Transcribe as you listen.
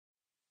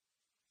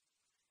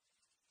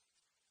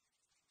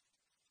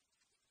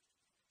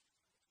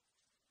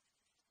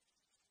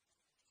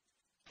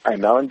I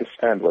now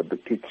understand what the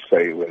kids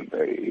say when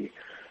they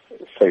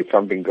say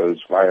something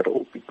goes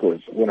viral, because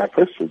when I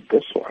posted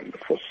this one,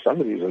 for some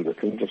reason the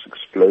thing just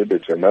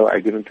exploded. So no, I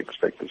didn't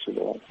expect this at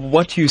all.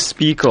 What you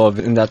speak of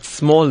in that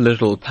small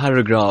little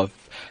paragraph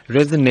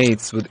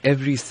resonates with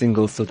every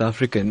single South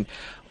African.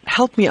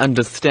 Help me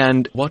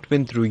understand what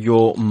went through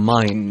your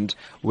mind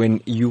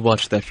when you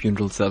watched that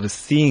funeral service,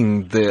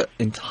 seeing the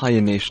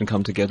entire nation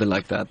come together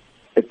like that.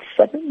 It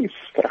suddenly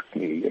struck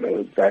me,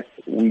 that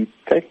we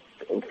take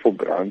for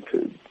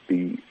granted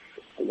the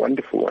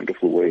wonderful,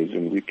 wonderful ways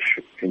in which,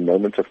 in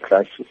moments of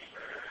crisis,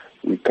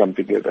 we come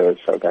together as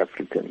South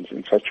Africans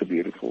in such a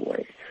beautiful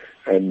way.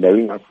 And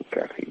knowing Uncle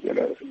Kathy,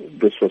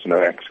 this was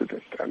no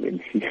accident. I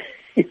mean,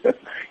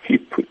 he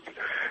put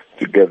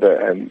together,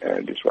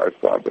 and his wife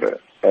Barbara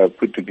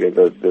put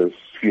together this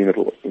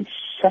funeral in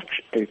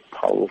such a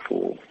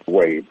powerful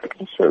way, but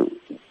also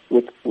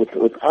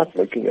without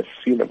making a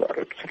scene about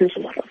it. So there's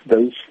a lot of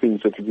those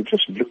things that if you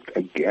just looked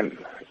again,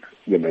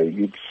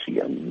 you'd see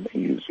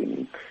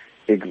amazing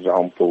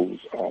examples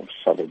of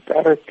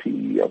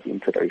solidarity, of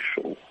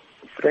interracial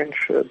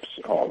friendships,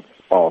 of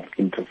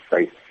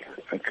interfaith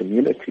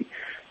community.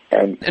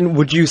 And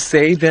would you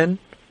say then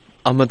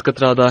THAT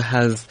Kathrada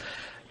has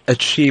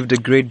achieved a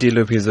great deal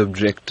of his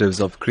objectives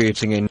of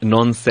creating a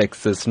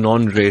non-sexist,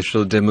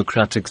 non-racial,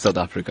 democratic South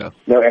Africa?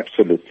 No,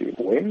 absolutely.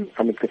 When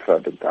THAT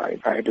Kathrada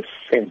died, I had a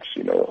sense,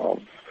 of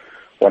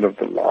one of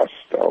the last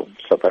of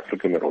South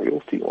African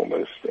royalty,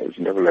 almost, as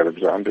Neville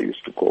Alexander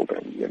used to call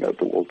them,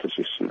 the Walter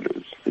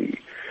Sisulus,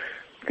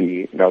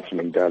 the Nelson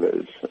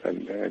Mandelas,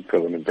 and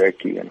Governor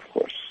Mbeki, and of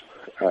course,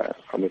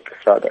 THAT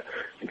Kathrada.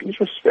 And these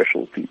were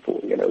special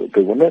people,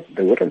 they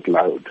weren't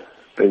loud,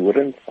 they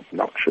weren't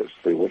obnoxious,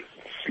 they weren't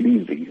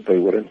sleazy, they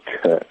weren't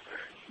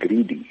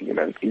greedy,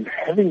 in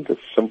having this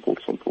simple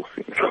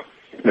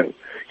thing,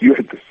 you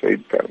at the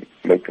same time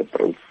make a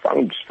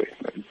profound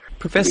statement.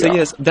 Professor,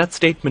 yes, that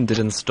statement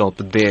didn't stop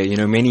there.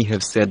 Many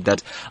have said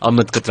that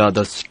THAT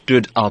Kathrada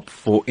stood up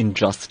for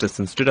injustice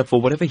and stood up for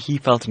whatever he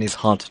felt in his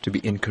heart to be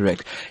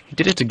incorrect. He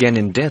did it again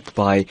in death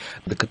by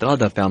the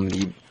Kathrada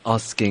family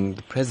asking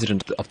the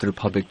President of the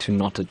Republic to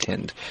not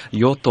attend.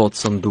 Your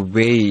thoughts on the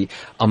way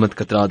THAT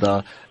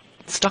Kathrada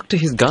stuck to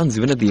his guns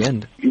even at the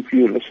end? If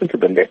you listen to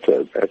the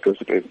letter that was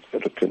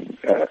written,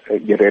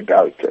 read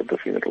out at the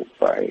funeral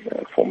by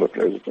former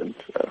President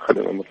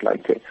Kgalema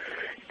Motlanthe,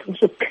 it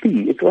was a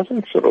plea. It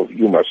wasn't sort of,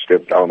 you must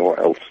step down or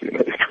else,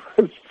 It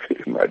was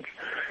very much,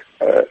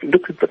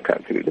 look at the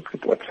country, look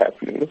at what's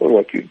happening, look at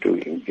what you're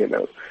doing,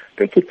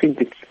 Don't you think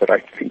it's the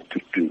right thing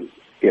to do,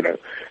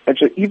 And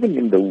so even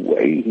in the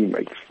way he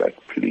makes that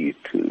plea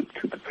to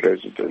the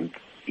President,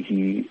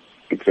 he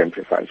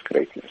exemplifies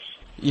greatness.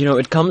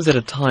 It comes at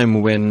a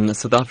time when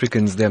South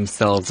Africans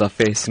themselves are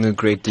facing a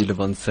great deal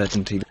of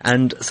uncertainty.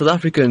 And South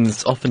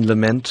Africans often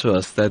lament to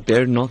us that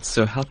they're not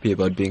so happy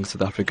about being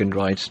South African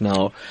right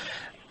now.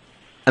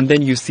 And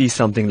then you see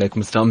something like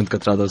Mr. THAT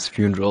Kathrada's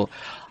funeral.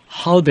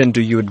 How then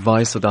do you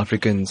advise South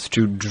Africans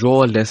to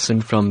draw a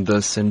lesson from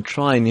this and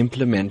try and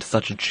implement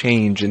such a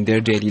change in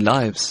their daily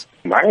lives?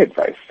 My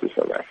advice to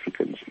South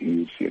Africans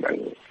is,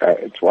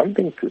 it's one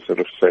thing to sort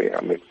of say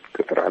THAT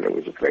Kathrada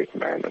was a great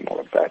man and all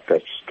of that.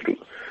 That's true.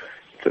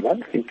 It's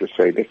another thing to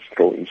say, let's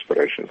draw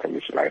inspiration from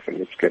his life and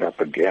let's get up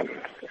again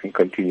and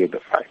continue the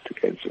fight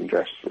against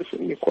injustice,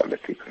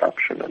 inequality,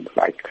 corruption, and the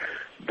like.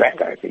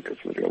 That, I think, is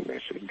the real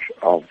message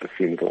of the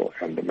funeral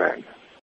and the man.